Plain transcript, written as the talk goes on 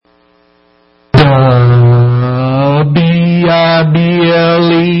Bible.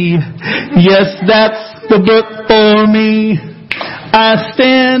 Yes, that's the book for me. I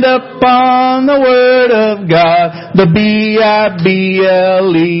stand up on the Word of God. The Bible.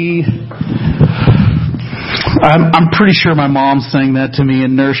 I'm pretty sure my mom sang that to me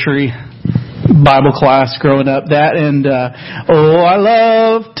in nursery Bible class growing up. That and I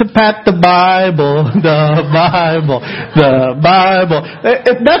love to pat the Bible, the Bible, the Bible.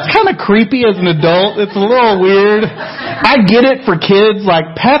 That's kind of creepy as an adult. It's a little weird. I get it for kids,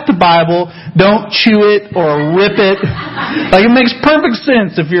 like pat the Bible, don't chew it or rip it. Like it makes perfect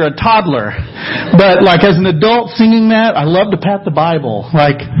sense if you're a toddler. But like as an adult singing that, I love to pat the Bible.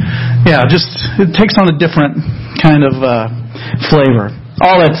 Like, yeah, just it takes on a different kind of flavor.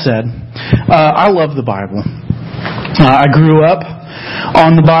 All that said, I love the Bible. I grew up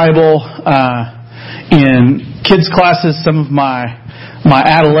on the Bible in kids' classes. Some of my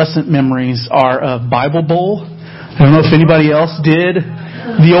adolescent memories are of Bible Bowl. I don't know if anybody else did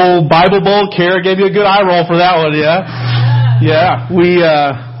the old Bible Bowl. Kara gave you a good eye roll for that one, yeah? Yeah,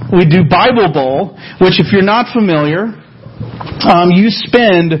 we do Bible Bowl, which if you're not familiar, you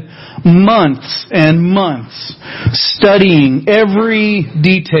spend months and months studying every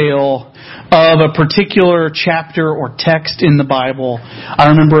detail of a particular chapter or text in the Bible. I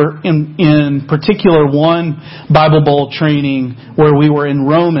remember in particular one Bible Bowl training where we were in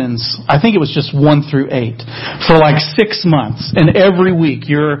Romans, I think it was just 1 through 8, for like 6 months. And every week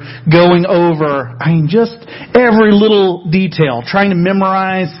you're going over, just every little detail, trying to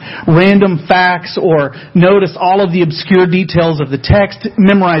memorize random facts or notice all of the obscure details of the text,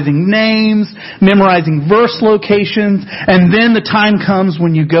 memorizing names, memorizing verse locations, and then the time comes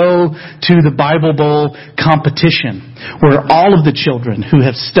when you go to the Bible Bowl competition, where all of the children who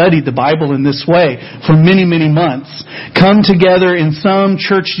have studied the Bible in this way for many, many months come together in some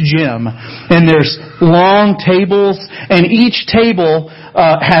church gym, and there's long tables, and each table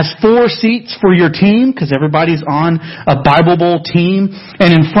has 4 seats for your team, because everybody's on a Bible Bowl team, and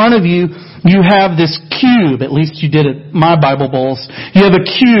in front of you, you have this cube, at least you did at my Bible Bowls. You have a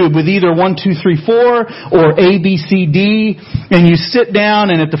cube with either 1, 2, 3, 4 or A, B, C, D, and you sit down,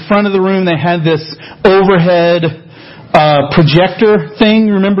 and at the front of the room they had this overhead projector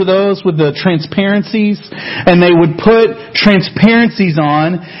thing. Remember those with the transparencies? And they would put transparencies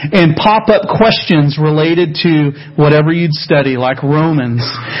on and pop up questions related to whatever you'd study, like Romans.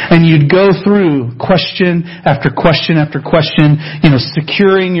 And you'd go through question after question after question,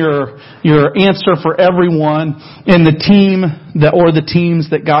 securing your answer for everyone. And the team or the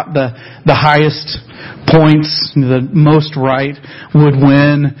teams that got the highest points, the most right, would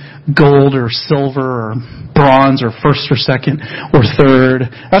win gold or silver or bronze or first or second or third.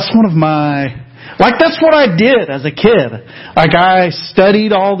 That's that's what I did as a kid. Like I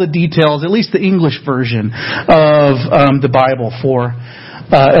studied all the details, at least the English version of the Bible for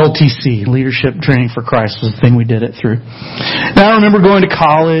LTC, Leadership Training for Christ, was the thing we did it through. Now I remember going to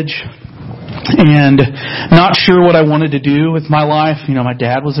college and not sure what I wanted to do with my life. My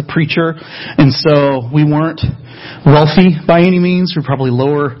dad was a preacher, and so we weren't wealthy by any means. We were probably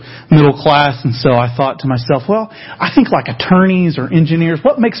lower middle class, and so I thought to myself, well, I think like attorneys or engineers,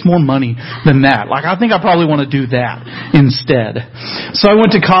 what makes more money than that? Like I think I probably want to do that instead. So I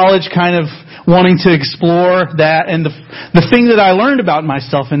went to college kind of wanting to explore that, and the thing that I learned about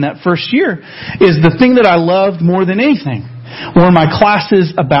myself in that first year is the thing that I loved more than anything were my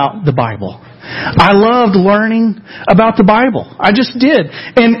classes about the Bible. I loved learning about the Bible. I just did.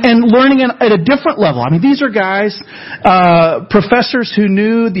 And learning at a different level. These are guys, professors who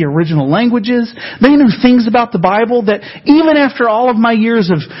knew the original languages. They knew things about the Bible that even after all of my years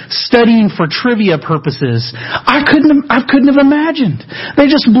of studying for trivia purposes, I couldn't have imagined. They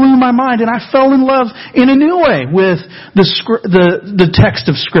just blew my mind, and I fell in love in a new way with the text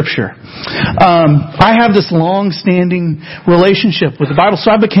of Scripture. I have this long-standing relationship with the Bible,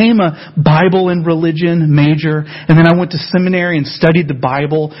 so I became a Bible and religion major, and then I went to seminary and studied the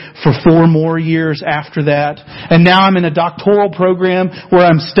Bible for 4 more years after that. And now I'm in a doctoral program where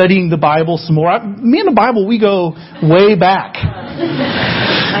I'm studying the Bible some more. Me and the Bible, we go way back.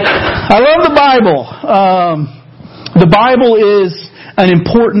 I love the Bible. The Bible is an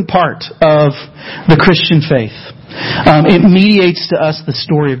important part of the Christian faith. It mediates to us the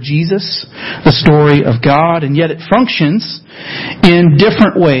story of Jesus, the story of God, and yet it functions in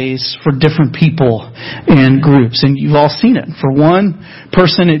different ways for different people and groups. And you've all seen it. For one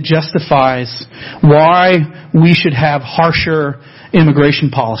person, it justifies why we should have harsher immigration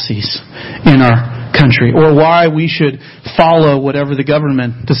policies in our country, or why we should follow whatever the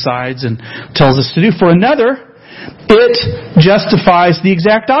government decides and tells us to do. For another, it justifies the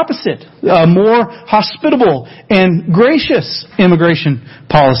exact opposite, more hospitable and gracious immigration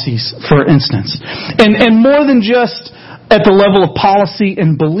policies, for instance. And more than just at the level of policy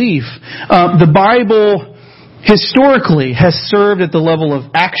and belief, the Bible historically has served at the level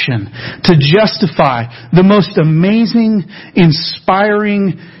of action to justify the most amazing,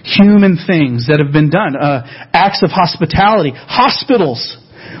 inspiring human things that have been done. Acts of hospitality. Hospitals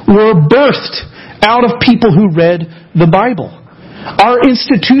were birthed out of people who read the Bible. Our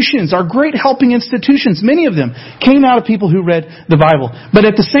institutions, our great helping institutions, many of them came out of people who read the Bible. But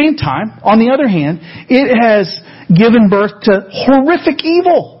at the same time, on the other hand, it has given birth to horrific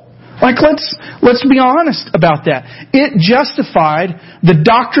evil. Like, let's be honest about that. It justified the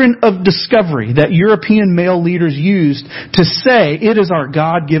doctrine of discovery that European male leaders used to say it is our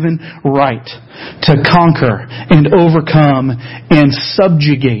God-given right to conquer and overcome and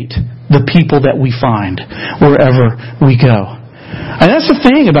subjugate the people that we find wherever we go. And that's the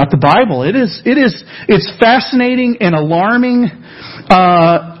thing about the Bible. It's fascinating and alarming,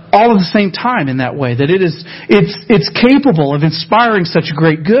 all at the same time in that way, that it's capable of inspiring such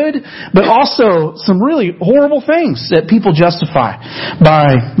great good, but also some really horrible things that people justify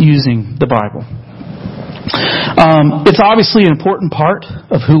by using the Bible. It's obviously an important part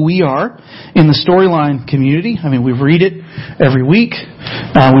of who we are in the Storyline community. I mean, we read it every week.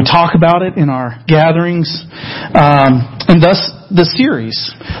 We talk about it in our gatherings. And thus the series,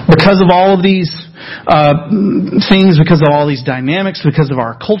 because of all of these things, because of all these dynamics, because of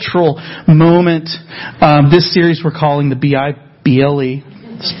our cultural moment, this series we're calling the BIBLE,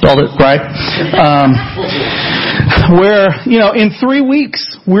 spelled it right, where, in 3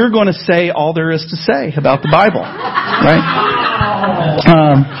 weeks we're going to say all there is to say about the Bible, right?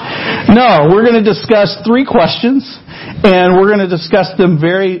 No, we're going to discuss 3 questions, and we're going to discuss them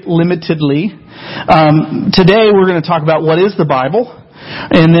very limitedly. Today we're going to talk about what is the Bible.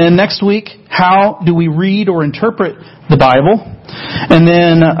 And then next week, how do we read or interpret the Bible? And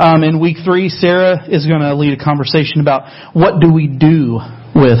then in week 3, Sarah is going to lead a conversation about what do we do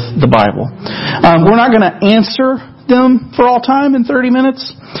with the Bible. We're not going to answer them for all time in 30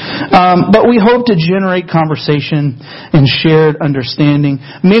 minutes, but we hope to generate conversation and shared understanding.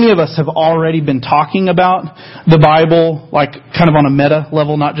 Many of us have already been talking about the Bible, like kind of on a meta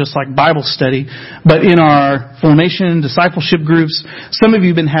level, not just like Bible study, but in our formation discipleship groups. Some of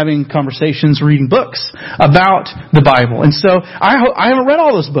you have been having conversations, reading books about the Bible, and so I haven't read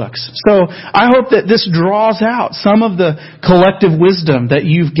all those books. So I hope that this draws out some of the collective wisdom that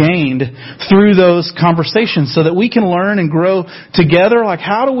you've gained through those conversations, so that we can learn and grow together. Like,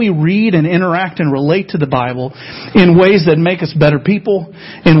 how do we read and interact and relate to the Bible in ways that make us better people,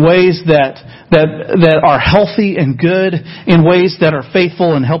 in ways that are healthy and good, in ways that are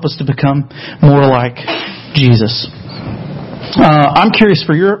faithful and help us to become more like Jesus. I'm curious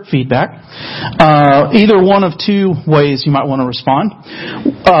for your feedback. Either one of 2 ways you might want to respond.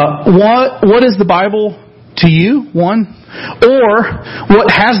 What is the Bible to you? One. Or, what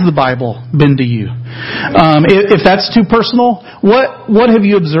has the Bible been to you? If that's too personal, what have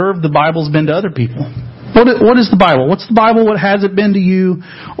you observed the Bible's been to other people? What is the Bible? What's the Bible? What has it been to you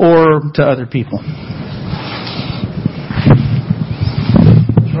or to other people?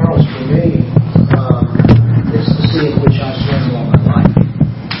 Charles, for me, it's the scene in which I've spent all my life.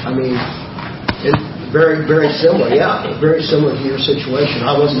 I mean, it's very, very similar. Yeah, very similar to your situation.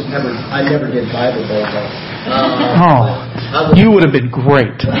 I never did Bible Bowl. You would have been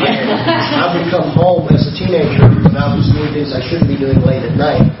great. I would come home as a teenager, and I was doing things I shouldn't be doing late at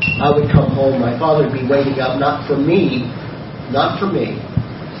night. I would come home, my father would be waiting up, not for me. 1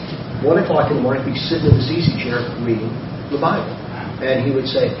 o'clock in the morning, he'd be sitting in his easy chair reading the Bible. And he would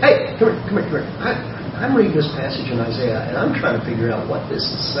say, "Hey, come here. I'm reading this passage in Isaiah, and I'm trying to figure out what this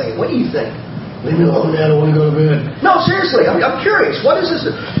is saying. What do you think?" "Leave me alone, Dad. I want to go to bed." "No, seriously, I'm curious. What is this?"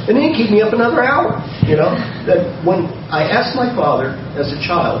 And then he'd keep me up another hour. That when I asked my father as a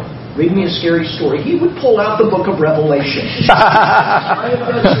child, read me a scary story, he would pull out the book of Revelation. I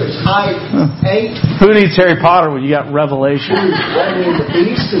am not serious. Who needs Harry Potter when you got Revelation? I mean, the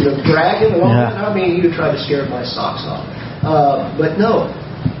beast and the dragon and all that. I mean, he would try to scare my socks off. But no,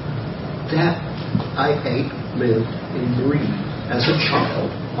 that I ate, lived, and breathed as a child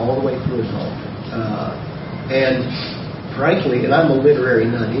all the way through adulthood. And frankly, and I'm a literary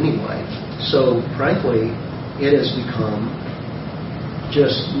nut anyway, so frankly, it has become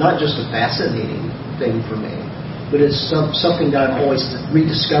not just a fascinating thing for me, but it's something that I'm always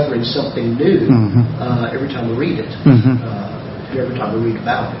rediscovering something new every time I read it, every time I read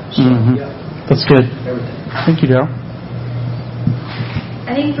about it. So, yeah. That's good. Everything. Thank you, Darryl.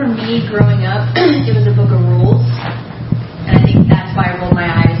 I think for me, growing up, it was a book of rules. And I think that's why I rolled my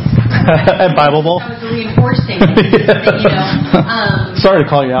eyes. At Bible Bowl? I was reinforcing it, you know. Sorry to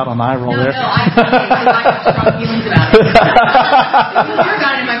call you out on the eye roll there. No, I have strong feelings about it. You'll hear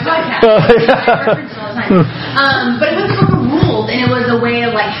about it in my podcast. I reference it all the time. But it was a book of rules, and it was a way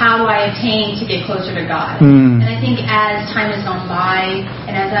of, like, how do I attain to get closer to God? And I think as time has gone by,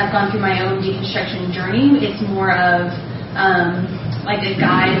 and as I've gone through my own deconstruction journey, it's more of like a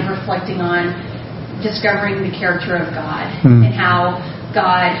guide of reflecting on discovering the character of God and how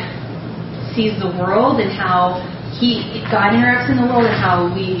God sees the world and how God interacts in the world and how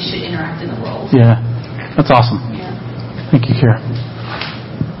we should interact in the world. Yeah, that's awesome. Yeah. Thank you, Kara.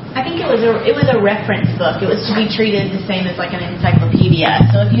 I think it was a reference book. It was to be treated the same as like an encyclopedia.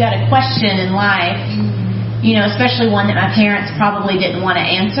 So if you had a question in life, you know, especially one that my parents probably didn't want to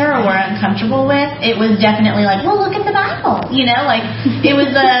answer or were uncomfortable with, it was definitely like, well, look at the Bible. You know, like it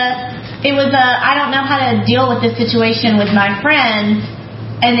was I don't know how to deal with this situation with my friends,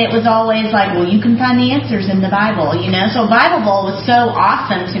 and it was always like, well, you can find the answers in the Bible, you know. So Bible Bowl was so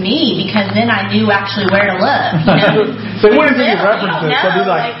awesome to me because then I knew actually where to look, you know. They wouldn't give you references. They'd be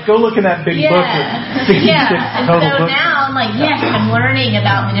like, go look in that big book with 66 and total so books. now I'm like, yes, I'm learning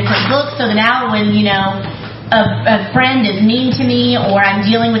about the different books. So now when, you know, a friend is mean to me or I'm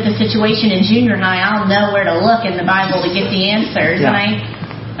dealing with a situation in junior high, I'll know where to look in the Bible to get the answers. Yeah.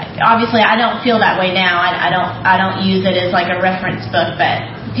 And obviously I don't feel that way now. I don't use it as like a reference book, but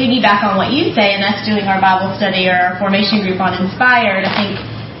piggyback on what you say and us doing our Bible study or our formation group on Inspired, I think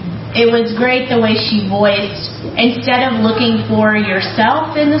it was great the way she voiced, instead of looking for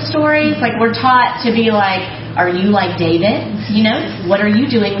yourself in the stories, like we're taught to be like, are you like David? You know, what are you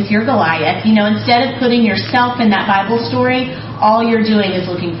doing with your Goliath? You know, instead of putting yourself in that Bible story, all you're doing is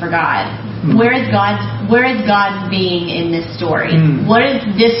looking for God. Where is God's being in this story? What does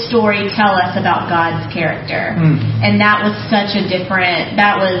this story tell us about God's character? And that was such a different,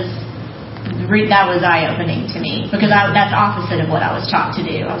 that was eye-opening to me because that's opposite of what I was taught to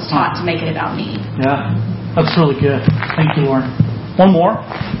do. I was taught to make it about me. Yeah, that's really good. Thank you, Lauren. One more?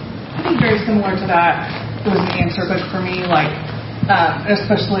 I think very similar to that. It was an answer book for me, like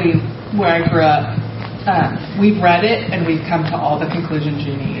especially where I grew up. We've read it and we've come to all the conclusions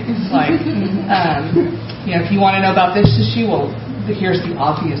you need. Like, you know, if you want to know about this issue, well, here's the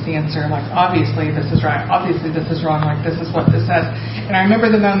obvious answer. Like, obviously this is right. Obviously this is wrong. Like, this is what this says. And I remember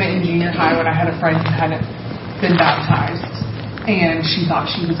the moment in junior high when I had a friend who hadn't been baptized, and she thought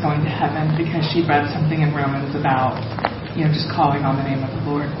she was going to heaven because she read something in Romans about, you know, just calling on the name of the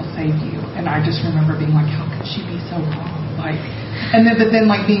Lord will save you. And I just remember being like, how could she be so wrong? Like, and then, but then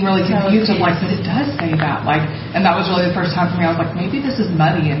like being really confused of like, but it does say that. Like, and that was really the first time for me. I was like, maybe this is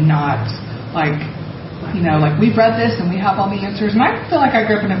muddy and not like, you know, like we've read this and we have all the answers. And I feel like I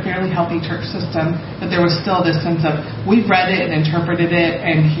grew up in a fairly healthy church system, but there was still this sense of we've read it and interpreted it,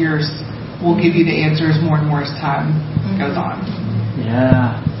 and we'll give you the answers more and more as time goes on.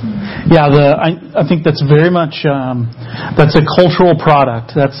 Yeah. Yeah, I think that's very much that's a cultural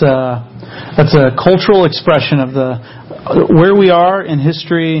product. That's a cultural expression of where we are in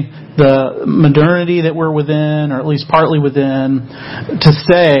history, the modernity that we're within, or at least partly within, to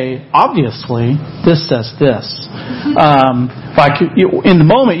say, obviously, this says this. Like in the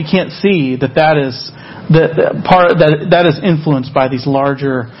moment, you can't see that is that is influenced by these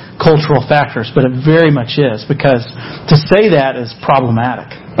larger cultural factors, but it very much is, because to say that is problematic.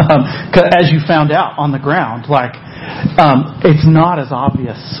 As you found out on the ground, like it's not as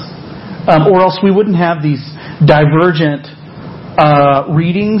obvious, or else we wouldn't have these divergent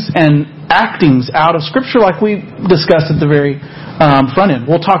readings and actings out of Scripture like we discussed at the very front end.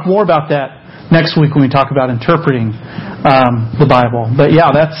 We'll talk more about that next week when we talk about interpreting the Bible. But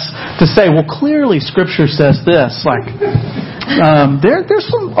yeah, that's to say, well, clearly Scripture says this. Like there's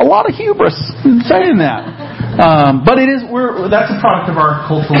a lot of hubris in saying that. But that's a product of our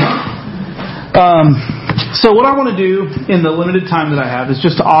cultural. So what I want to do in the limited time that I have is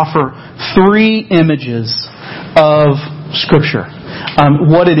just to offer 3 images of Scripture,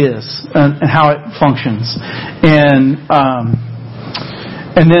 what it is and how it functions, and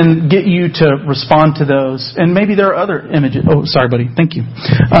then get you to respond to those. And maybe there are other images. Oh, sorry, buddy. Thank you.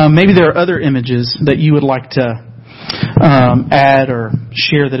 Maybe there are other images that you would like to add or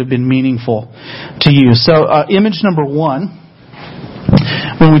share that have been meaningful to you. So, image number 1,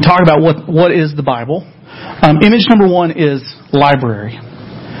 when we talk about what is the Bible, image number 1 is library.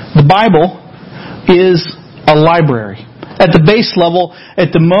 The Bible is a library. at the base level, at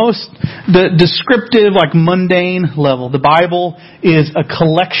the descriptive, like mundane level, the Bible is a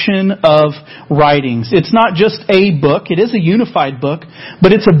collection of writings. It's not just a book. It is a unified book,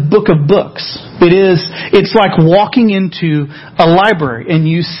 but it's a book of books. It's like walking into a library and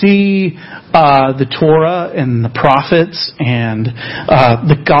you see the Torah and the prophets and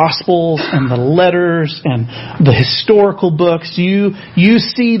the Gospels and the letters and the historical books. You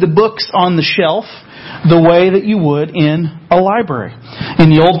see the books on the shelf the way that you would in a library. In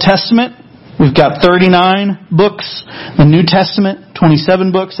the Old Testament, we've got 39 books. The New Testament,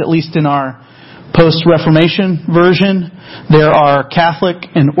 27 books, at least in our post-Reformation version. There are Catholic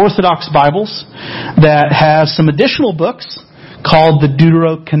and Orthodox Bibles that have some additional books called the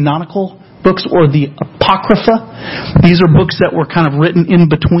Deuterocanonical books or the Apocrypha. These are books that were kind of written in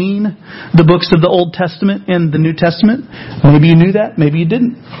between the books of the Old Testament and the New Testament. Maybe you knew that, maybe you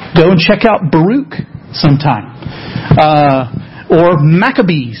didn't. Go and check out Baruch sometime. Or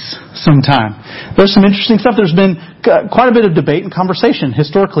Maccabees sometime. There's some interesting stuff. There's been quite a bit of debate and conversation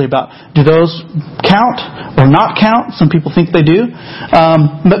historically about do those count or not count. Some people think they do.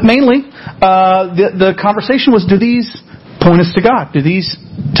 But mainly, the conversation was, do these point us to God? Do these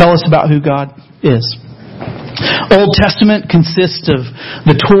tell us about who God is? Old Testament consists of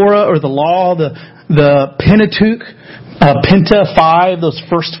the Torah or the law, the Pentateuch, Penta 5, those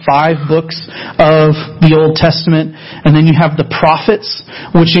first 5 books of the Old Testament, and then you have the prophets,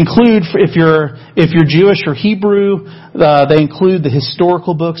 which include, if you're Jewish or Hebrew, they include the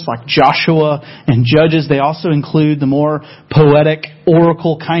historical books like Joshua and Judges. They also include the more poetic,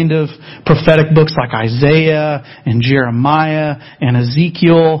 oracle kind of prophetic books like Isaiah and Jeremiah and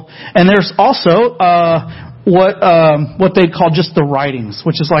Ezekiel. And there's also what they call just the writings,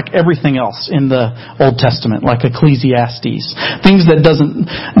 which is like everything else in the Old Testament, like Ecclesiastes, things that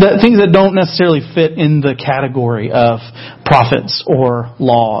don't necessarily fit in the category of prophets or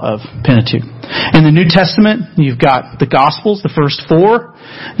law of Pentateuch. In the New Testament, you've got the Gospels, the first 4.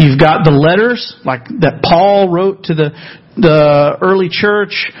 You've got the letters, like that Paul wrote to the early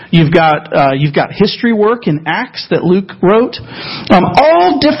church. You've got history work in Acts that Luke wrote.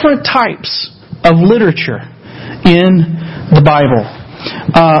 All different types of literature in the Bible.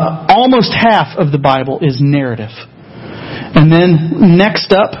 Almost half of the Bible is narrative. And then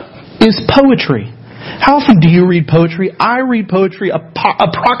next up is poetry. How often do you read poetry? I read poetry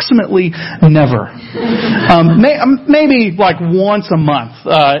approximately never. Maybe like once a month.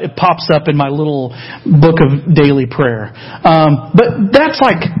 It pops up in my little book of daily prayer. But that's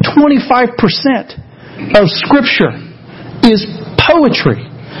like 25% of Scripture is poetry.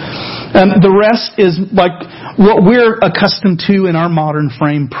 The rest is like what we're accustomed to in our modern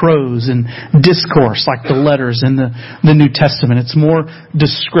frame, prose and discourse, like the letters in the New Testament. It's more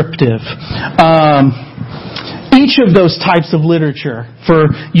descriptive. Each of those types of literature, for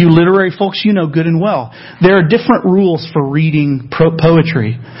you literary folks, you know good and well, there are different rules for reading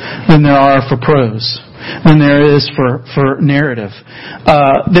poetry than there are for prose, than there is for narrative.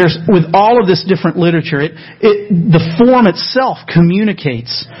 There's with all of this different literature, the form itself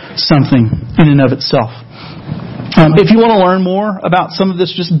communicates something in and of itself. If you want to learn more about some of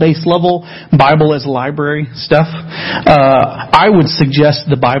this just base level Bible as library stuff, I would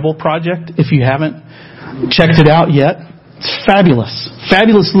suggest the Bible Project if you haven't checked it out yet. It's fabulous.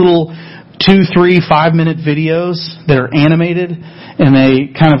 Fabulous little 2, 3, 5-minute videos that are animated, and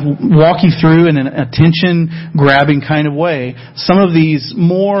they kind of walk you through in an attention-grabbing kind of way some of these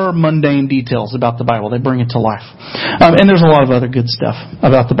more mundane details about the Bible. They bring it to life. And there's a lot of other good stuff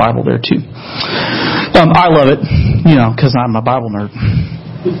about the Bible there too. I love it, because I'm a Bible nerd.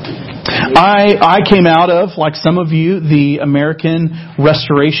 I came out of, like some of you, the American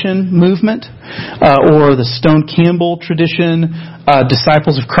Restoration Movement, or the Stone Campbell tradition,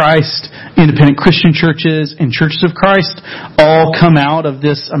 Disciples of Christ, independent Christian churches, and Churches of Christ all come out of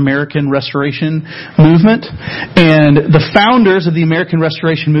this American Restoration Movement. And the founders of the American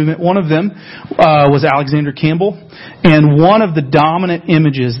Restoration Movement, one of them was Alexander Campbell, and one of the dominant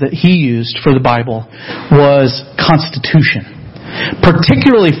images that he used for the Bible was Constitution.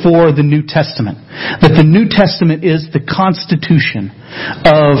 Particularly for the New Testament. That the New Testament is the constitution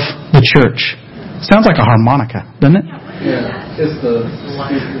of the church. Sounds like a harmonica, doesn't it? Yeah.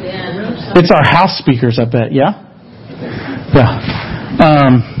 It's our house speakers, I bet, yeah? Yeah.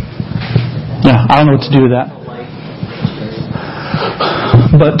 I don't know what to do with that.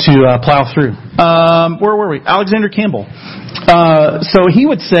 But to plow through. Where were we? Alexander Campbell. So he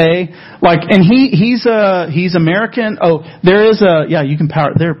would say, and he's American. Oh, there is you can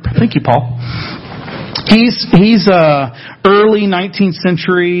power it there. Thank you, Paul. He's early 19th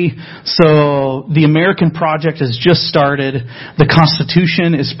century, so the American project has just started. The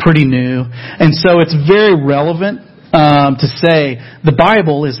Constitution is pretty new, and so it's very relevant to say the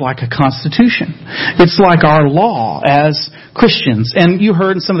Bible is like a constitution. It's like our law as Christians. And you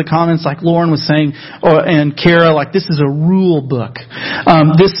heard in some of the comments, like Lauren was saying, and Kara, like this is a rule book.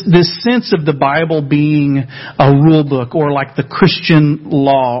 This sense of the Bible being a rule book, or like the Christian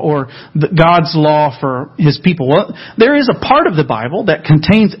law, or God's law for His people. Well, there is a part of the Bible that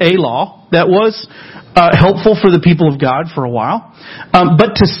contains a law that was helpful for the people of God for a while.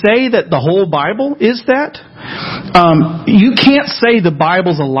 But to say that the whole Bible is that, you can't say the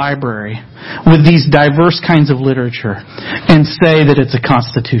Bible's a library with these diverse kinds of literature and say that it's a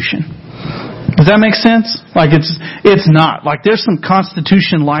constitution. Does that make sense? Like it's not. Like there's some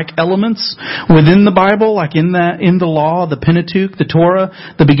constitution-like elements within the Bible, like in the law, the Pentateuch, the Torah,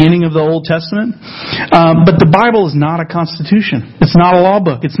 the beginning of the Old Testament. But the Bible is not a constitution. It's not a law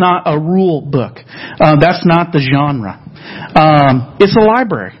book. It's not a rule book. That's not the genre. It's a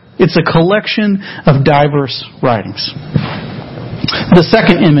library. It's a collection of diverse writings. The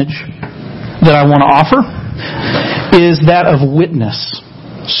second image that I want to offer is that of witness.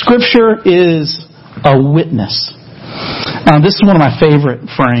 Scripture is a witness. This is one of my favorite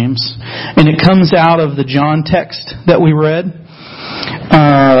frames, and it comes out of the John text that we read.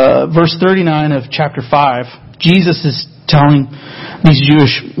 Verse 39 of chapter 5, Jesus is telling these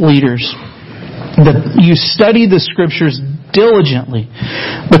Jewish leaders that you study the Scriptures diligently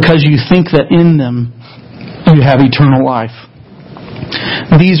because you think that in them you have eternal life.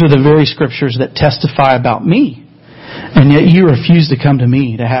 These are the very Scriptures that testify about me. And yet you refuse to come to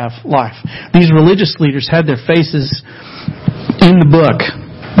me to have life. These religious leaders had their faces in the book.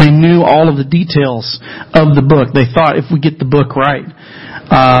 They knew all of the details of the book. They thought if we get the book right,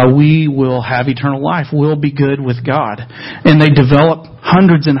 we will have eternal life. We'll be good with God. And they developed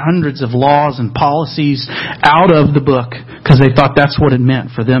hundreds and hundreds of laws and policies out of the book because they thought that's what it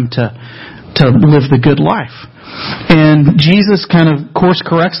meant for them to live the good life. And Jesus kind of course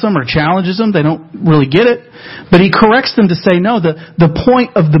corrects them or challenges them. They don't really get it. But He corrects them to say, no, the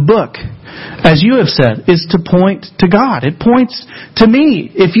point of the book, as you have said, is to point to God. It points to me.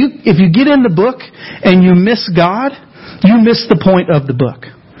 If you get in the book and you miss God, you miss the point of the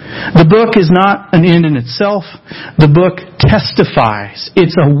book. The book is not an end in itself. The book testifies.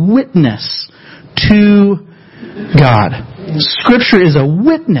 It's a witness to God. Scripture is a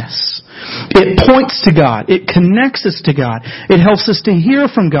witness. It points to God. It connects us to God. It helps us to hear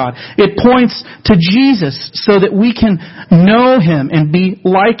from God. It points to Jesus so that we can know Him and be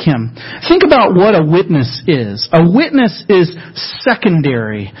like Him. Think about what a witness is. A witness is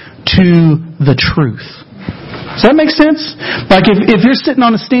secondary to the truth. Does that make sense? Like if you're sitting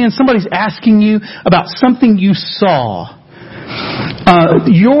on a stand, somebody's asking you about something you saw.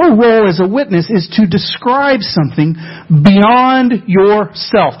 Your role as a witness is to describe something beyond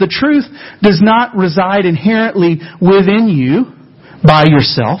yourself. The truth does not reside inherently within you by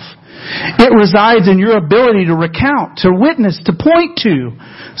yourself. It resides in your ability to recount, to witness, to point to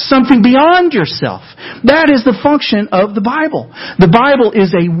something beyond yourself. That is the function of the Bible. The Bible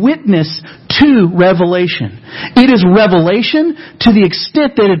is a witness to revelation. It is revelation to the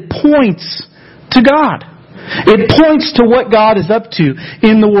extent that it points to God. It points to what God is up to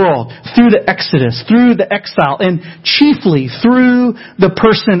in the world through the Exodus, through the exile, and chiefly through the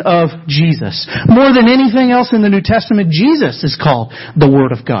person of Jesus. More than anything else in the New Testament, Jesus is called the Word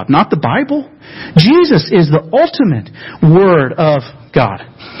of God, not the Bible. Jesus is the ultimate Word of God.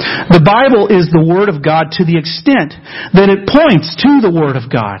 The Bible is the Word of God to the extent that it points to the Word of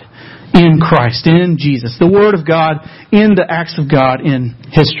God in Christ, in Jesus. The Word of God in the acts of God in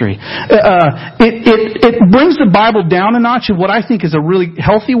history. It brings the Bible down a notch in what I think is a really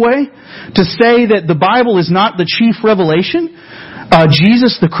healthy way to say that the Bible is not the chief revelation.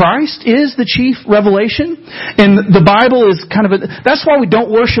 Jesus the Christ is the chief revelation. And the Bible is kind of that's why we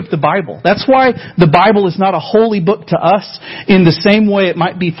don't worship the Bible. That's why the Bible is not a holy book to us in the same way it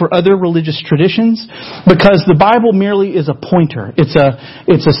might be for other religious traditions. Because the Bible merely is a pointer. It's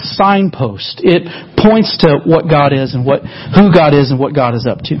a signpost. It points to what God is and who God is and what God is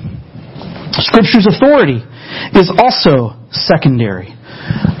up to. Scripture's authority is also secondary.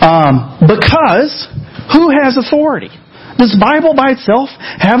 Because who has authority? Does the Bible by itself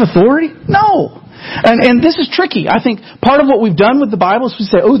have authority? No. And this is tricky. I think part of what we've done with the Bible is we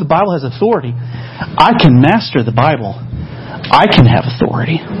say, oh, the Bible has authority. I can master the Bible. I can have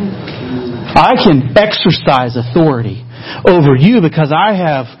authority. I can exercise authority over you because I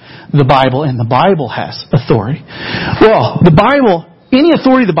have the Bible and the Bible has authority. Well, the Bible, any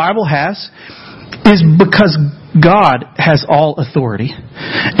authority the Bible has is because God has all authority.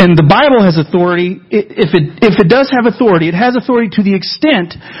 And the Bible has authority. If it does have authority, it has authority to the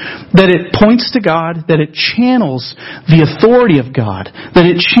extent that it points to God, that it channels the authority of God, that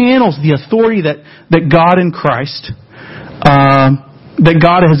it channels the authority that God in Christ, that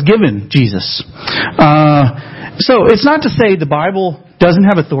God has given Jesus. So it's not to say the Bible doesn't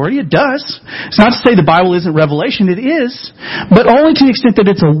have authority. It does. It's not to say the Bible isn't revelation. It is. But only to the extent that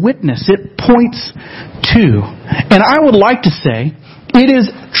it's a witness. It points to. And I would like to say it is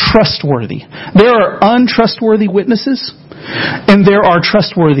trustworthy. There are untrustworthy witnesses, and there are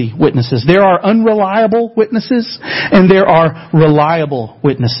trustworthy witnesses. There are unreliable witnesses, and there are reliable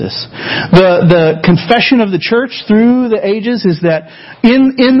witnesses. The confession of the church through the ages is that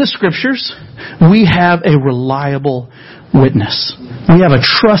in the Scriptures, we have a reliable witness. We have a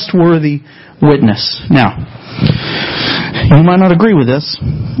trustworthy witness. Now, you might not agree with this,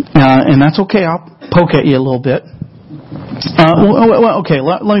 and that's okay. I'll poke at you a little bit. Okay,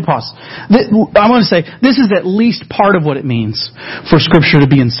 let me pause. I want to say this is at least part of what it means for Scripture to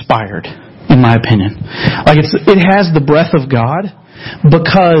be inspired, in my opinion. Like it has the breath of God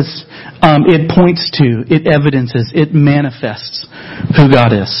because it points to, it evidences, it manifests who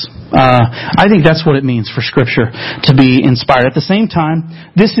God is. I think that's what it means for Scripture to be inspired. At the same time,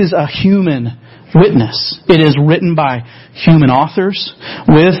 this is a human witness. It is written by human authors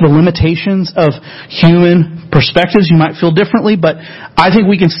with the limitations of human perspectives. You might feel differently, but I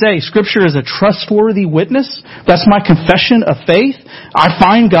think we can say Scripture is a trustworthy witness. That's my confession of faith. I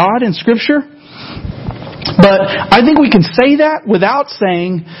find God in Scripture. But I think we can say that without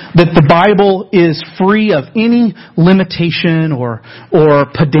saying that the Bible is free of any limitation or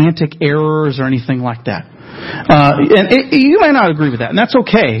pedantic errors or anything like that. You may not agree with that, and that's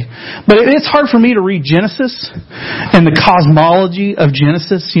okay. But it's hard for me to read Genesis and the cosmology of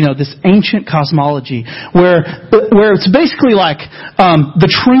Genesis, this ancient cosmology, where it's basically like the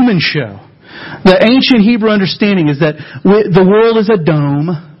Truman Show. The ancient Hebrew understanding is that the world is a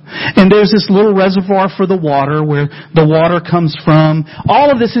dome, and there's this little reservoir for the water where the water comes from. All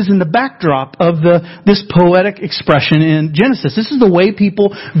of this is in the backdrop of this poetic expression in Genesis. This is the way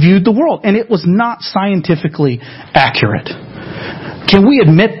people viewed the world, and it was not scientifically accurate. Can we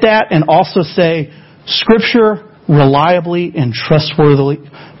admit that and also say Scripture reliably and trustworthily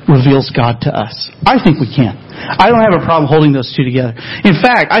reveals God to us? I think we can. I don't have a problem holding those two together. In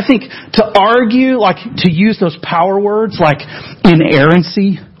fact, I think to argue, to use those power words like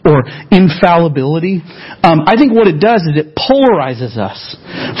inerrancy or infallibility, I think what it does is it polarizes us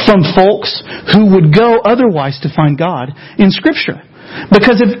from folks who would go otherwise to find God in Scripture.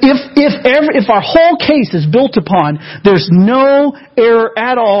 Because if our whole case is built upon there's no error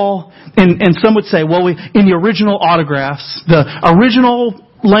at all, and some would say, well, in the original autographs, the original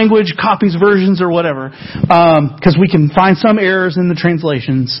language, copies, versions, or whatever, because we can find some errors in the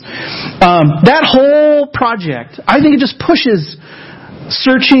translations. That whole project, I think it just pushes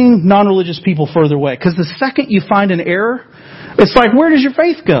searching non-religious people further away. Because the second you find an error, it's like, where does your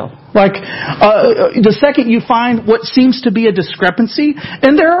faith go? The second you find what seems to be a discrepancy,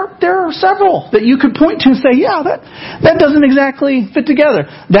 and there are several that you could point to and say, yeah, that doesn't exactly fit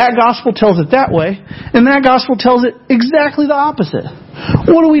together. That gospel tells it that way, and that gospel tells it exactly the opposite.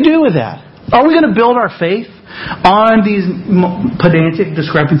 What do we do with that? Are we going to build our faith on these pedantic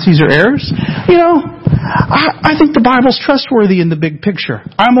discrepancies or errors? I think the Bible's trustworthy in the big picture.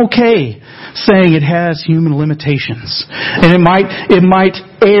 I'm okay saying it has human limitations, and it might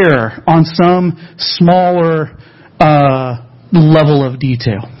err on some smaller level of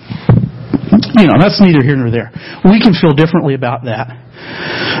detail. That's neither here nor there. We can feel differently about that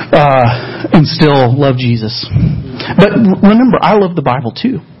and still love Jesus. But remember, I love the Bible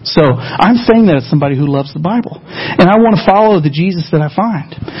too. So I'm saying that as somebody who loves the Bible. And I want to follow the Jesus that I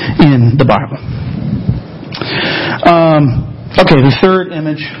find in the Bible. Okay, the third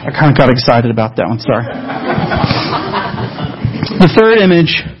image. I kind of got excited about that one. Sorry. The third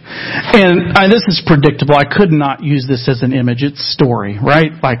image, and this is predictable. I could not use this as an image. It's story, right?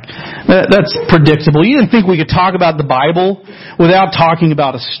 That's predictable. You didn't think we could talk about the Bible without talking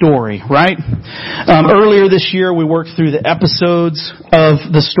about a story, right? Earlier this year, we worked through the episodes of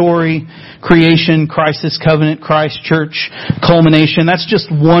the story: creation, crisis, covenant, Christ, church, culmination. That's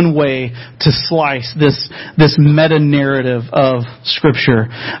just one way to slice this meta-narrative of Scripture.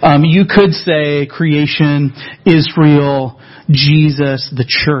 You could say creation, Israel, Jesus, the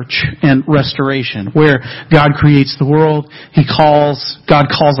church, church and restoration, where God creates the world. God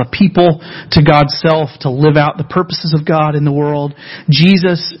calls a people to God's self to live out the purposes of God in the world.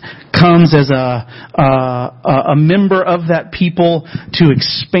 Jesus comes as a member of that people to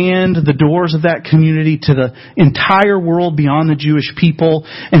expand the doors of that community to the entire world beyond the Jewish people.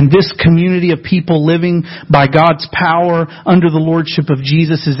 And this community of people living by God's power under the lordship of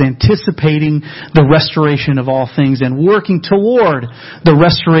Jesus is anticipating the restoration of all things and working toward the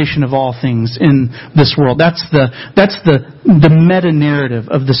restoration of all things in this world. That's the meta-narrative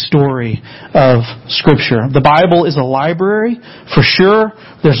of the story of Scripture. The Bible is a library, for sure.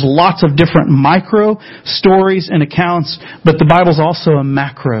 There's lots of different micro stories and accounts, but the Bible's also a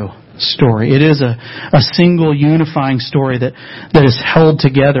macro story. It is a single unifying story that is held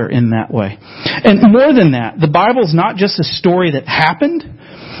together in that way. And more than that, the Bible's not just a story that happened.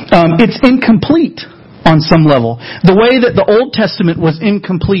 It's incomplete on some level. The way that the Old Testament was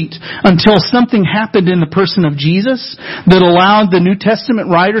incomplete until something happened in the person of Jesus that allowed the New Testament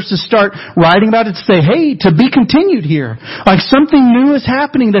writers to start writing about it, to say, hey, to be continued here. Like something new is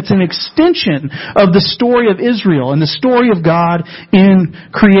happening that's an extension of the story of Israel and the story of God in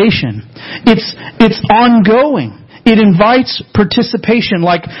creation. It's ongoing. It invites participation,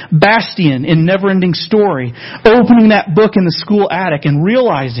 like Bastian in Neverending Story, opening that book in the school attic and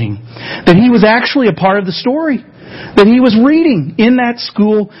realizing that he was actually a part of the story that he was reading in that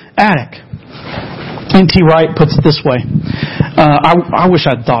school attic. N.T. Wright puts it this way. I wish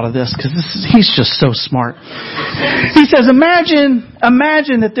I'd thought of this because he's just so smart. He says, imagine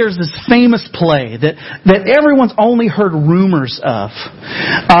that there's this famous play that everyone's only heard rumors of.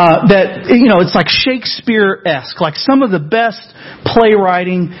 That, it's like Shakespeare-esque, like some of the best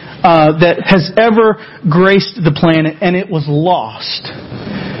playwriting that has ever graced the planet, and it was lost.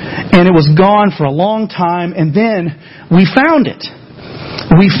 And it was gone for a long time, and then we found it.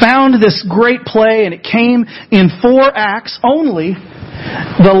 We found this great play, and it came in 4 acts only.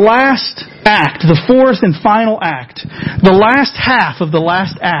 The last act, the fourth and final act, the last half of the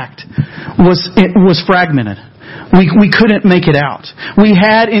last act was fragmented. We couldn't make it out. We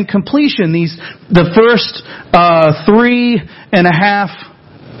had in completion the first 3.5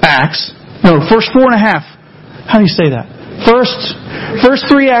 acts. No, first 4.5. How do you say that? First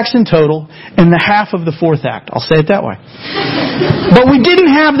 3 acts in total, and the half of the 4th act. I'll say it that way. But we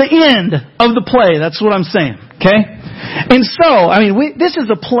didn't have the end of the play. That's what I'm saying. Okay? And so, this is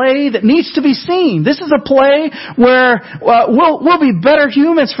a play that needs to be seen. This is a play where we'll be better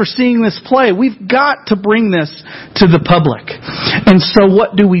humans for seeing this play. We've got to bring this to the public. And so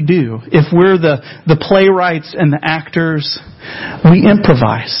what do? If we're the playwrights and the actors, we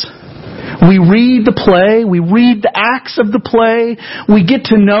improvise. We read the play, we read the acts of the play, we get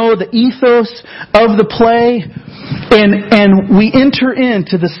to know the ethos of the play, and we enter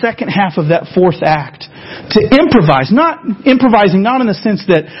into the second half of that 4th act to improvise. Not improvising not in the sense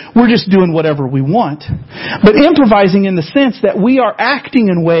that we're just doing whatever we want, but improvising in the sense that we are acting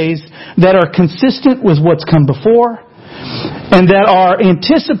in ways that are consistent with what's come before and that are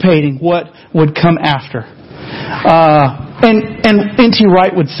anticipating what would come after. And N.T. Wright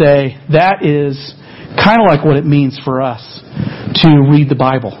would say that is kind of like what it means for us to read the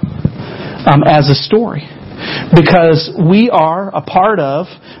Bible as a story. Because we are a part of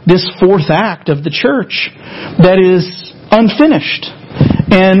this 4th act of the church that is unfinished.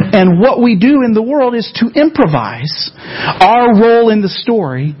 And what we do in the world is to improvise our role in the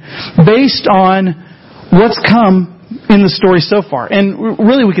story based on what's come in the story so far. And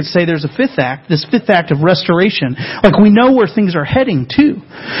really we could say there's a 5th act, this 5th act of restoration. Like we know where things are heading to.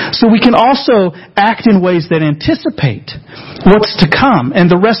 So we can also act in ways that anticipate what's to come and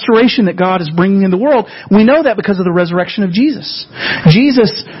the restoration that God is bringing in the world. We know that because of the resurrection of Jesus.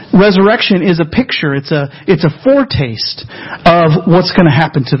 Jesus' resurrection is a picture, it's a foretaste of what's going to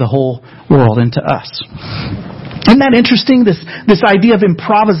happen to the whole world and to us. Isn't that interesting? This idea of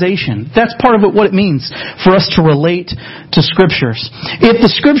improvisation. That's part of what it means for us to relate to Scriptures. If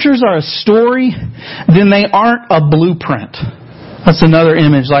the Scriptures are a story, then they aren't a blueprint. That's another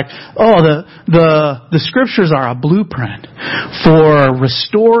image. Like, the Scriptures are a blueprint for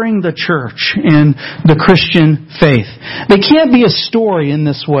restoring the church and the Christian faith. They can't be a story in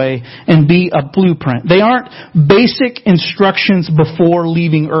this way and be a blueprint. They aren't basic instructions before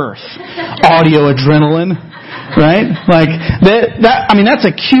leaving Earth. Audio adrenaline. Right? Like that's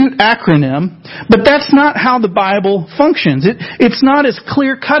a cute acronym, but that's not how the Bible functions. It's not as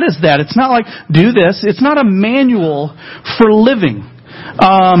clear cut as that. It's not like do this. It's not a manual for living.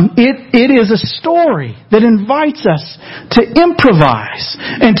 it is a story that invites us to improvise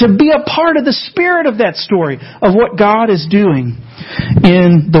and to be a part of the spirit of that story of what God is doing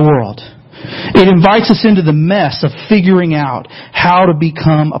in the world. It invites us into the mess of figuring out how to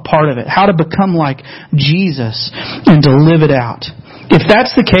become a part of it, how to become like Jesus and to live it out. If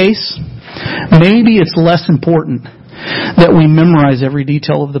that's the case, maybe it's less important that we memorize every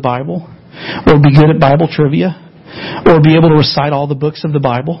detail of the Bible, or be good at Bible trivia, or be able to recite all the books of the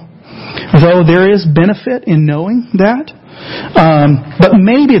Bible. Though there is benefit in knowing that, but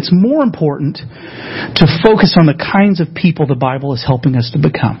maybe it's more important to focus on the kinds of people the Bible is helping us to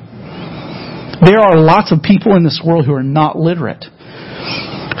become. There are lots of people in this world who are not literate,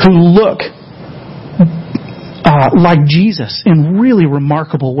 who look like Jesus in really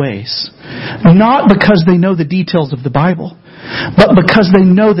remarkable ways. Not because they know the details of the Bible, but because they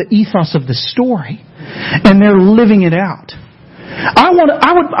know the ethos of the story and they're living it out.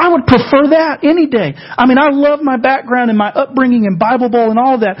 I would prefer that any day. I mean, I love my background and my upbringing and Bible Bowl and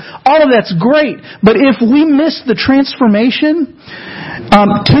all of that. All of that's great. But if we miss the transformation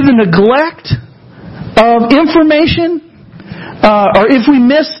to the neglect of information, or if we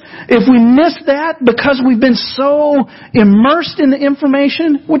miss that because we've been so immersed in the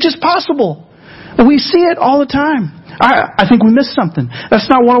information, which is possible. We see it all the time. I think we missed something. That's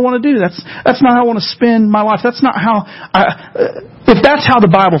not what I want to do. That's not how I want to spend my life. That's not how if that's how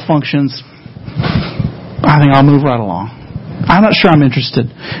the Bible functions, I think I'll move right along. I'm not sure I'm interested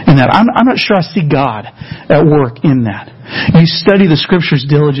in that. I'm not sure I see God at work in that. You study the Scriptures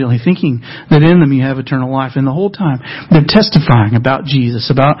diligently, thinking that in them you have eternal life. And the whole time, they're testifying about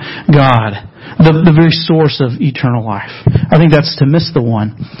Jesus, about God, the very source of eternal life. I think that's to miss the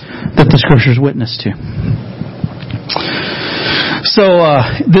one that the Scriptures witness to. So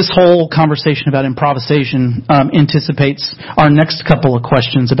this whole conversation about improvisation anticipates our next couple of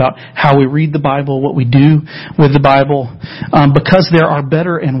questions about how we read the Bible, what we do with the Bible, because there are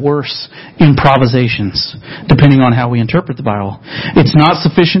better and worse improvisations depending on how we interpret the Bible. It's not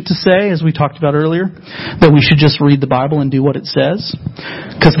sufficient to say, as we talked about earlier, that we should just read the Bible and do what it says,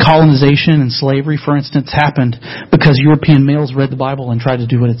 because colonization and slavery, for instance, happened because European males read the Bible and tried to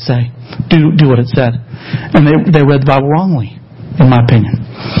do what it said, and they read the Bible wrongly. In my opinion.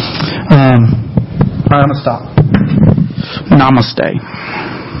 Alright, I'm going to stop. Namaste.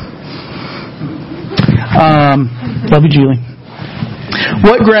 Love you, Julie.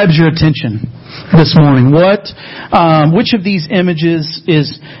 What grabs your attention this morning? Which of these images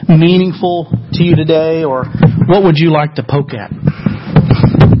is meaningful to you today, or what would you like to poke at?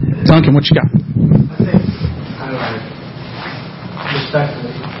 Duncan, what you got? I think I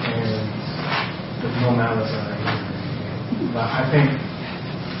respectfully and with no malice. But I think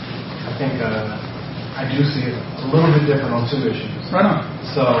I do see it a little bit different on two issues. Right on.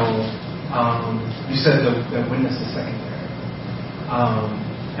 So you said the witness is secondary,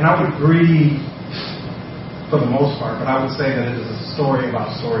 and I would agree for the most part. But I would say that it is a story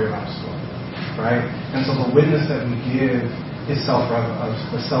about story about story, right? And so the witness that we give is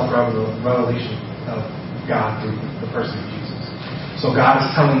the self-revelation of God through the person of Jesus. So God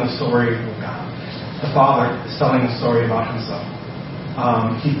is telling the story of God. The Father is telling a story about Himself.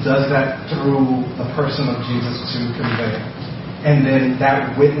 He does that through the person of Jesus to convey it. And then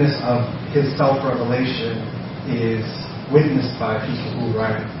that witness of His self-revelation is witnessed by people who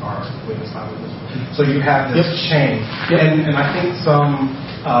write are witnessed by witnesses. So you have this chain. And I think some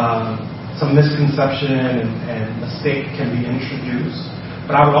misconception and mistake can be introduced.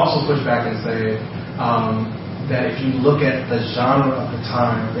 But I would also push back and say that if you look at the genre of the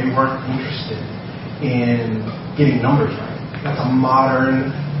time, they weren't interested in getting numbers right. That's a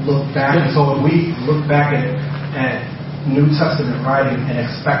modern look back. And so if we look back at New Testament writing and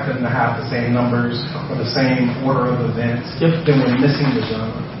expect them to have the same numbers or the same order of events, then we're missing the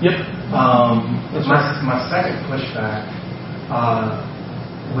genre. My second pushback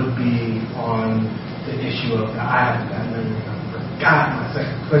would be on the issue of I haven't got memory. God, my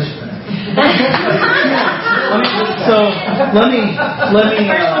second pushback. So let me so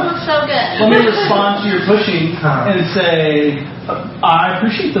good. Let me respond to your pushing and say I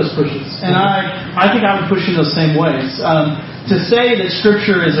appreciate those pushes, and I think I would push in those same ways. To say that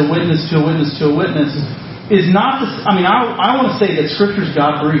Scripture is a witness to a witness to a witness is not. I want to say that Scripture is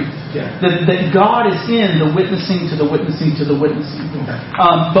God breathed. Yeah. That God is in the witnessing to the witnessing to the witnessing. Okay.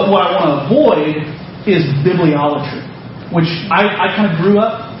 But what I want to avoid is bibliolatry, which I kind of grew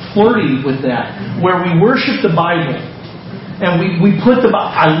up flirting with that, where we worship the Bible, and we put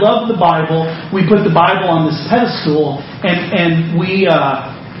I love the Bible. We put the Bible on this pedestal, and we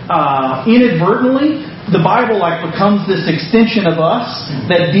inadvertently the Bible like becomes this extension of us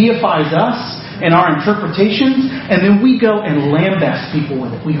that deifies us and our interpretations, and then we go and lambast people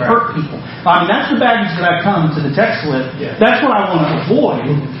with it. We hurt people. I mean, that's the baggage that I come to the text with. Yeah. That's what I want to avoid.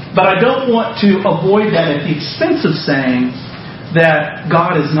 But I don't want to avoid that at the expense of saying that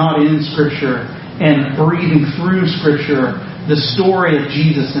God is not in Scripture and breathing through Scripture the story of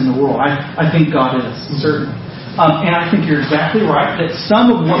Jesus in the world. I think God is, certainly. And I think you're exactly right that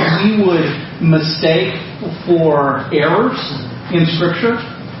some of what we would mistake for errors in Scripture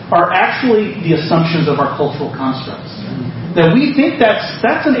are actually the assumptions of our cultural constructs. That we think that's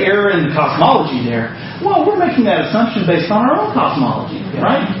an error in the cosmology there. Well, we're making that assumption based on our own cosmology,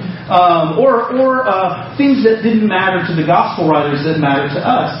 right? Or things that didn't matter to the gospel writers that matter to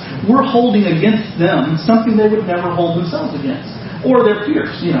us. We're holding against them something they would never hold themselves against. Or their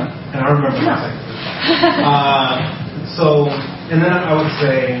peers, And I remember that. And then I would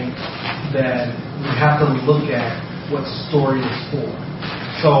say that we have to look at what story is for.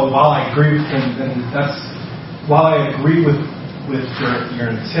 So while I agree with him, while I agree with your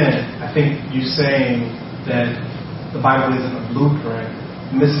intent, I think you saying that the Bible isn't a blueprint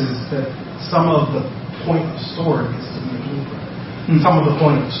misses that some of the point of story is to be a blueprint. Some of the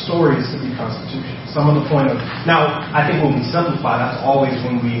point of the story is to be constitution. Some of the point of now, I think when we simplify, that's always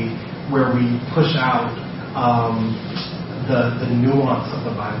where we push out the nuance of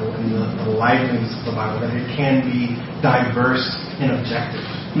the Bible and the liveliness of the Bible, that it can be diverse and objective.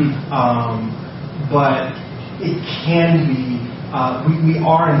 But it can be, we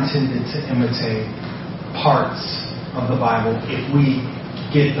are intended to imitate parts of the Bible if we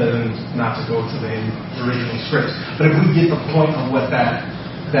get not to go to the original scripts, but if we get the point of what that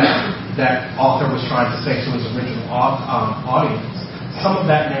author was trying to say to his original audience, some of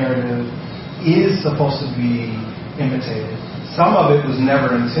that narrative is supposed to be imitated. Some of it was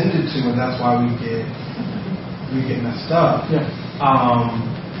never intended to, and that's why we get messed up. Yeah.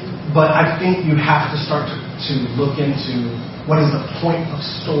 But I think you have to start to look into what is the point of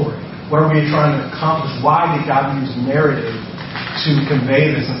story. What are we trying to accomplish? Why did God use narrative to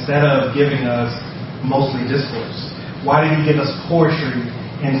convey this instead of giving us mostly discourse? Why did He give us poetry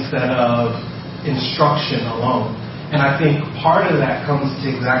instead of instruction alone? And I think part of that comes to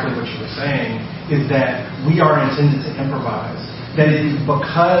exactly what you were saying, is that we are intended to improvise. That it is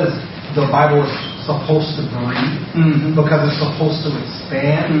because the Bible is supposed to breathe, because it's supposed to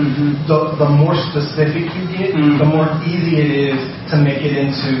expand, the more specific you get, the more easy it is to make it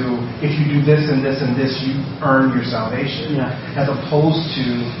into, if you do this and this and this, you earn your salvation. As opposed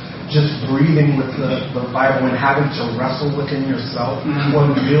to just breathing with the Bible and having to wrestle within yourself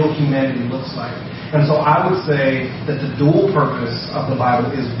what real humanity looks like. And so I would say that the dual purpose of the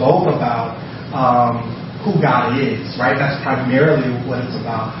Bible is both about who God is, right? That's primarily what it's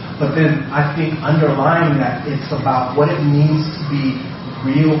about. But then I think underlying that, it's about what it means to be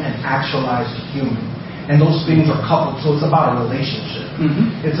real and actualized human. And those things are coupled. So it's about a relationship.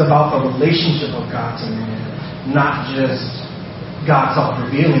 It's about the relationship of God to man, not just God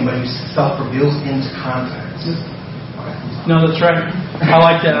self-revealing, but He self-reveals into context. No, that's right. I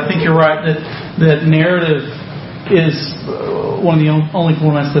like that. I think you're right that narrative is one of the only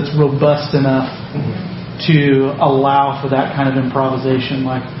formats that's robust enough to allow for that kind of improvisation.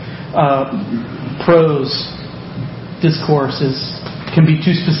 Like prose discourse can be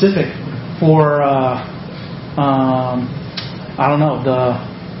too specific for I don't know,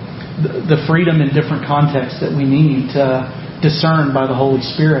 the freedom in different contexts that we need to discern by the Holy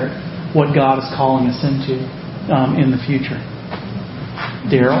Spirit what God is calling us into in the future.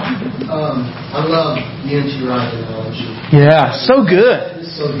 Daryl? I love the N.T. Wright analogy. Yeah, so good.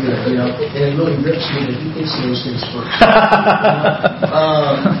 It's so good, and it really rips me that he thinks of those things first.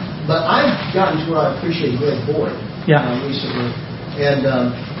 But I've gotten to where I appreciate Greg Boyd recently,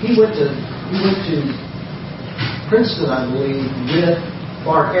 and he went to Princeton, I believe, with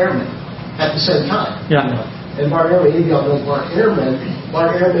Bart Ehrman at the same time. And Bart Ehrman, maybe y'all know Bart Ehrman.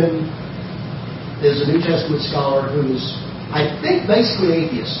 Bart Ehrman is a New Testament scholar who's, I think, basically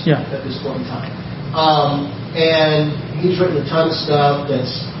atheist at this point in time. And he's written a ton of stuff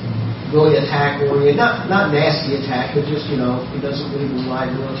that's really attack-oriented. Not nasty attack, but just, he doesn't believe in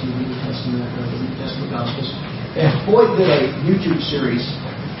liability in the New Testament or the New Testament Gospels. And Boyd did a YouTube series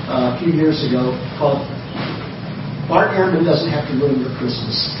a few years ago called Bart Ehrman Doesn't Have to Ruin Your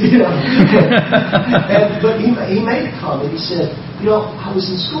Christmas. But he made a comment. He said, I was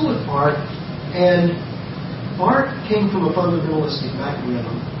in school with Bart, and Bart came from a fundamentalistic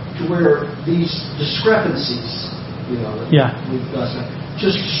background to where these discrepancies,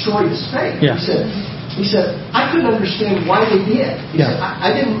 just destroyed his faith. He said, I couldn't understand why they did. He said,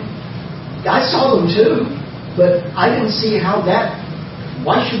 I didn't I saw them too, but I didn't see how that.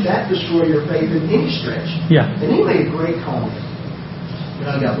 Why should that destroy your faith in any stretch? Yeah. And he made a great comment. And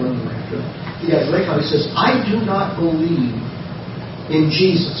I got one more after that. He had a great comment. He says, "I do not believe in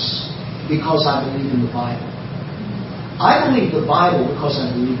Jesus because I believe in the Bible. I believe the Bible because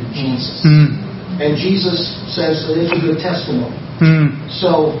I believe in Jesus." And Jesus says that it's a good testimony.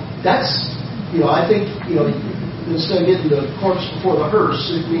 So that's, I think, instead of getting the corpse before the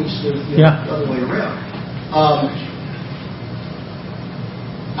hearse, it means the other way around.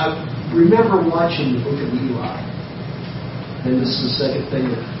 I remember watching the Book of Eli, and this is the second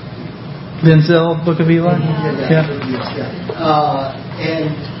thing that Denzel, Book of Eli? Yeah.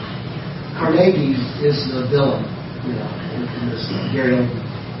 And Carnegie is the villain, in this Gary Oldman.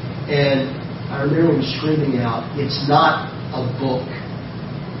 And I remember him screaming out, "It's not a book,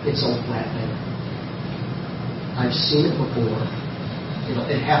 it's a weapon. I've seen it before.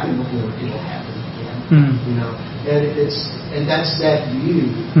 It happened before, it'll happen again." And that's that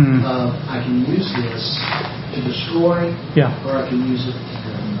view of I can use this to destroy, or I can use it to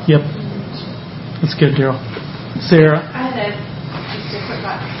build. Yep. That's good, Daryl. Sarah? I had just a quick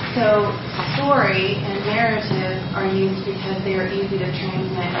thought. So story and narrative are used because they are easy to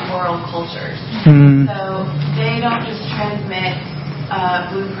transmit in world cultures. So they don't just transmit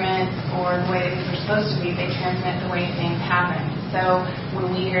blueprints or the way things are supposed to be. They transmit the way things happen. So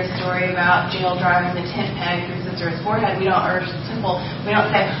when we hear a story about Jill driving the tent peg through Sister's forehead, we don't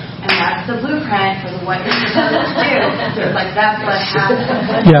say, and that's the blueprint for what you're supposed to do. It's like that's what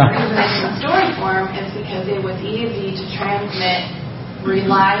happened. Yeah. The reason it's in story form is because it was easy to transmit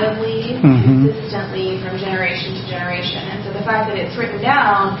reliably, consistently from generation to generation. And so the fact that it's written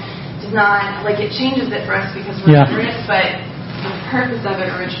down does not, it changes it for us because we're ignorant, but the purpose of it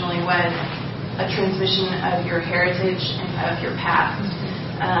originally was a transmission of your heritage and of your past,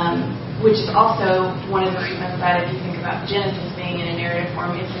 which is also one of the reasons that if you think about Genesis being in a narrative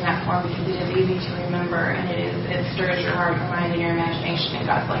form, it's in that form because it is easy to remember and it stirs your heart, your mind, and your imagination, and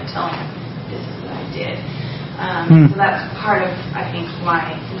God's telling you, this is what I did. So that's part of, I think,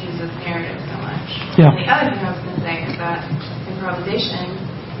 why he uses narrative so much. Yeah. And the other thing I was going to say is that improvisation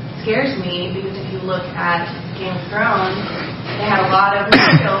scares me because if you look at Game of Thrones, they had a lot of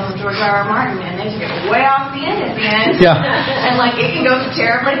material from George R. Martin, and they took it way off the end at the end. Yeah. And it can go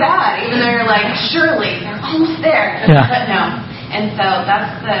terribly bad, even though you're surely they're almost there. Yeah. But no. And so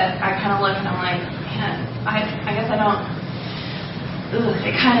that's I kind of look and I'm like, man, I guess I don't.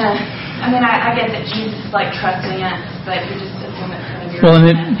 It kind of. I get that Jesus is trusting us, but you just assume it's going to be. Well,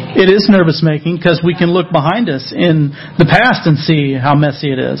 and it is nervous making because we can look behind us in the past and see how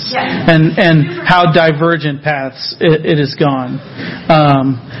messy it is, and how divergent paths it has gone.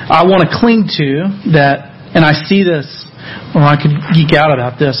 I want to cling to that, and I see this. Or I could geek out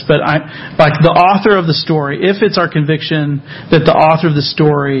about this, but the author of the story. If it's our conviction that the author of the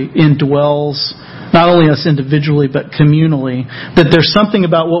story indwells not only us individually but communally, that there's something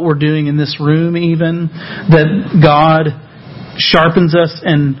about what we're doing in this room, even that God sharpens us.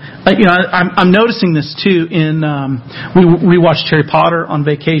 And I'm noticing this too. We rewatched Harry Potter on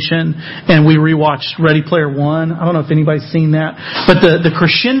vacation, and we rewatched Ready Player One. I don't know if anybody's seen that, but the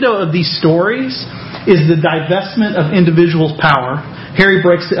crescendo of these stories is the divestment of individuals' power. Harry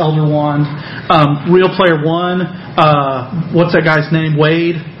breaks the Elder Wand. Real Player One. What's that guy's name?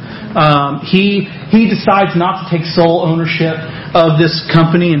 Wade. He decides not to take sole ownership of this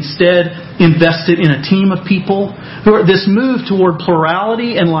company. Instead, invest it in a team of people. This move toward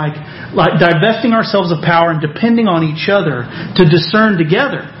plurality and like divesting ourselves of power and depending on each other to discern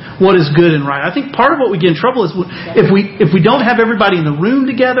together what is good and right. I think part of what we get in trouble is if we don't have everybody in the room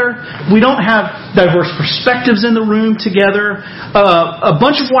together, we don't have diverse perspectives in the room together. A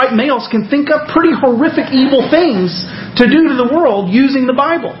bunch of white males can think up pretty horrific, evil things to do to the world using the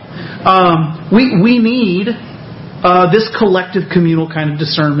Bible. We need this collective communal kind of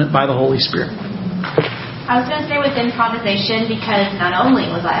discernment by the Holy Spirit. I was going to say with improvisation because not only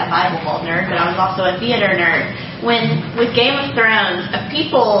was I a Bible Vault nerd, but I was also a theater nerd. With Game of Thrones, a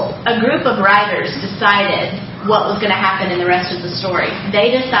group of writers decided what was going to happen in the rest of the story.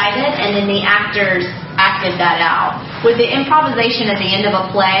 They decided, and then the actors acted that out. With the improvisation at the end of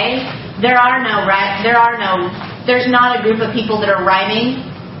a play, there's not a group of people that are writing,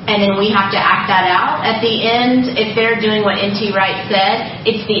 and then we have to act that out. At the end, if they're doing what N.T. Wright said,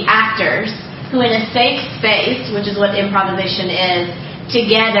 it's the actors who in a safe space, which is what improvisation is,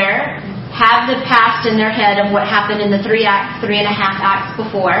 together have the past in their head of what happened in the 3.5 acts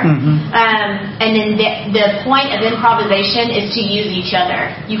before. And then the point of improvisation is to use each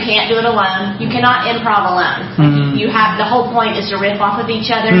other. You can't do it alone. You cannot improv alone. You have, the whole point is to riff off of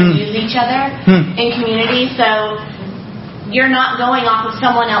each other and use each other in community. So you're not going off of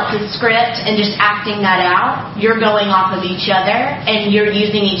someone else's script and just acting that out. You're going off of each other and you're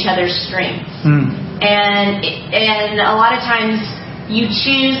using each other's strengths. And a lot of times you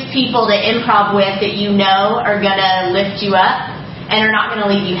choose people to improv with that you know are going to lift you up and are not going to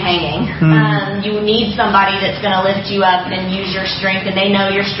leave you hanging. You need somebody that's going to lift you up and use your strength, and they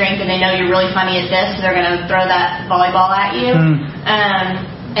know your strength and they know you're really funny at this, so they're going to throw that volleyball at you.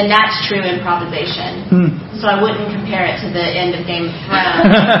 And that's true improvisation. So I wouldn't compare it to the end of Game of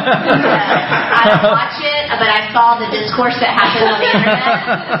Thrones. I don't watch it, but I saw the discourse that happened on the internet.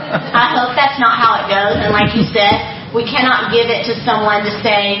 I hope that's not how it goes. And like you said, we cannot give it to someone to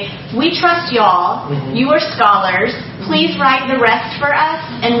say, we trust y'all, you are scholars, please write the rest for us,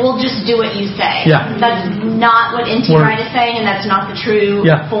 and we'll just do what you say. That's not what N.T. Wright is saying, and that's not the true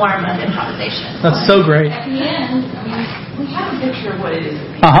form of improvisation. That's so great. At the end, I mean, we have a picture of what it is.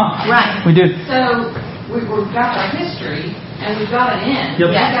 Right. We do. So we've got our history, and we've got an end.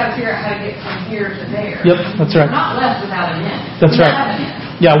 We've got to figure out how to get from here to there. That's right. We're not left without an end. That's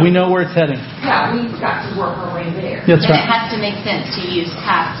right. Yeah, we know where it's heading. Yeah, we've got to work our way there. That's right. It has to make sense to use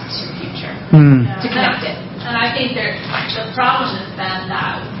past to future to connect it. And I think the problem has been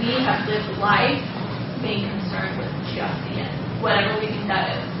that we have lived life being concerned with just the end, whatever we think that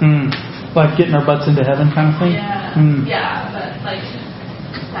is. Like getting our butts into heaven kind of thing? Yeah, but like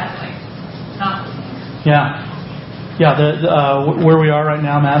that's like not. Yeah, where we are right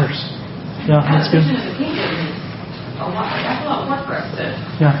now matters. Yeah, that's good. That's a lot of work for us to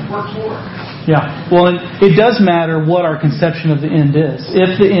work toward. Yeah. Well, it does matter what our conception of the end is.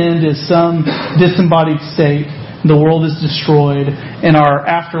 If the end is some disembodied state, the world is destroyed, and our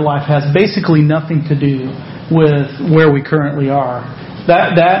afterlife has basically nothing to do with where we currently are,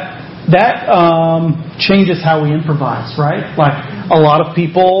 that changes how we improvise, right? Like a lot of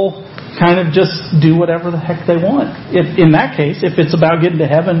people kind of just do whatever the heck they want. If in that case, if it's about getting to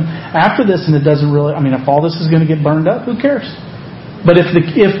heaven after this and it doesn't really, if all this is going to get burned up, who cares? But if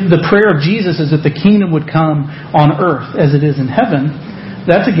the prayer of Jesus is that the kingdom would come on earth as it is in heaven,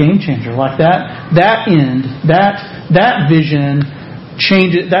 that's a game changer. Like that end, that vision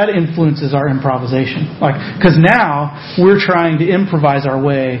changes, that influences our improvisation. Because now we're trying to improvise our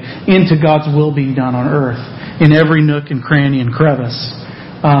way into God's will being done on earth in every nook and cranny and crevice.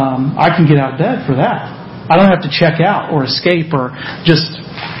 I can get out of bed for that. I don't have to check out or escape or just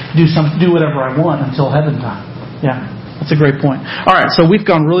do whatever I want until heaven time. Yeah, that's a great point. All right, so we've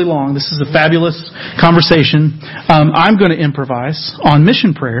gone really long. This is a fabulous conversation. I'm going to improvise on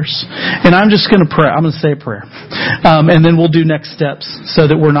mission prayers, and I'm just going to pray. I'm going to say a prayer, and then we'll do next steps so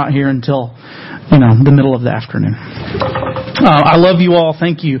that we're not here until the middle of the afternoon. I love you all.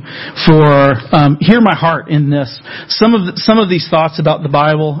 Thank you for hear my heart in this. Some of these thoughts about the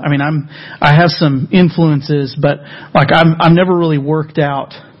Bible. I have some influences, but I'm never really worked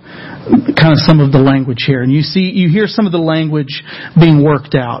out kind of some of the language here. And you hear some of the language being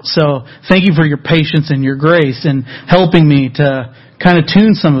worked out. So thank you for your patience and your grace in helping me to kind of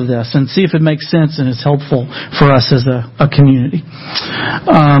tune some of this and see if it makes sense and is helpful for us as a community.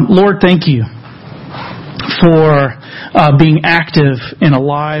 Lord, thank you for being active and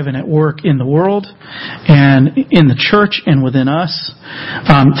alive and at work in the world and in the church and within us.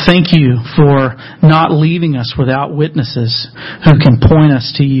 Thank you for not leaving us without witnesses who can point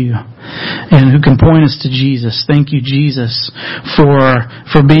us to you and who can point us to Jesus. Thank you, Jesus,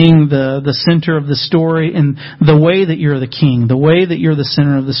 for being the center of the story and the way that you're the king, the way that you're the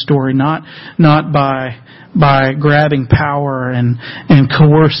center of the story, not by grabbing power and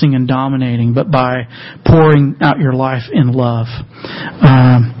coercing and dominating, but by pouring out your life in love.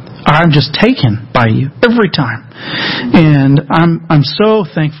 I'm just taken by you every time. And I'm so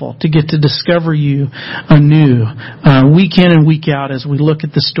thankful to get to discover you anew, week in and week out as we look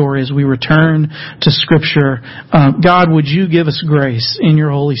at the story, as we return to Scripture. God, would you give us grace in your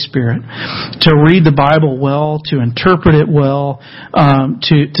Holy Spirit to read the Bible well, to interpret it well,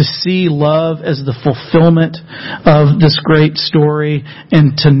 to see love as the fulfillment of this great story,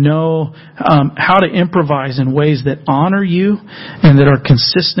 and to know how to improvise in ways that honor you and that are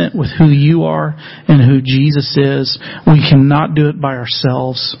consistent with who you are and who Jesus is. is. We cannot do it by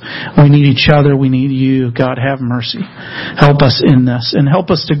ourselves. We need each other. We need you. God, have mercy. Help us in this, and help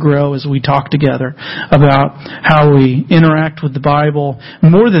us to grow as we talk together about how we interact with the Bible.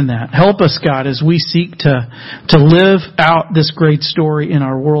 More than that, help us, God, as we seek to live out this great story in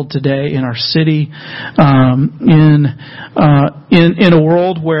our world today, in our city, in a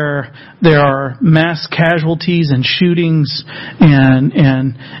world where there are mass casualties and shootings and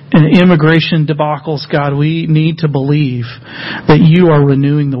immigration debacles. God, we need to believe that you are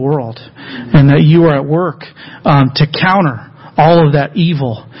renewing the world and that you are at work to counter all of that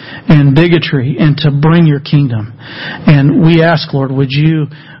evil and bigotry and to bring your kingdom. And we ask, Lord, would you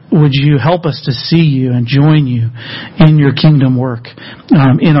help us to see you and join you in your kingdom work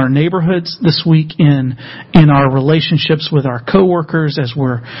in our neighborhoods this week, in our relationships with our coworkers, as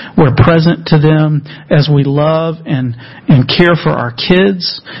we're present to them, as we love and care for our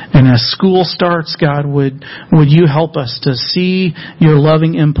kids, and as school starts. God, would you help us to see your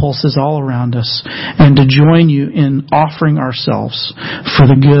loving impulses all around us and to join you in offering ourselves for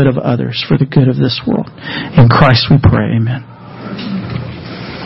the good of others, for the good of this world. In Christ we pray, amen.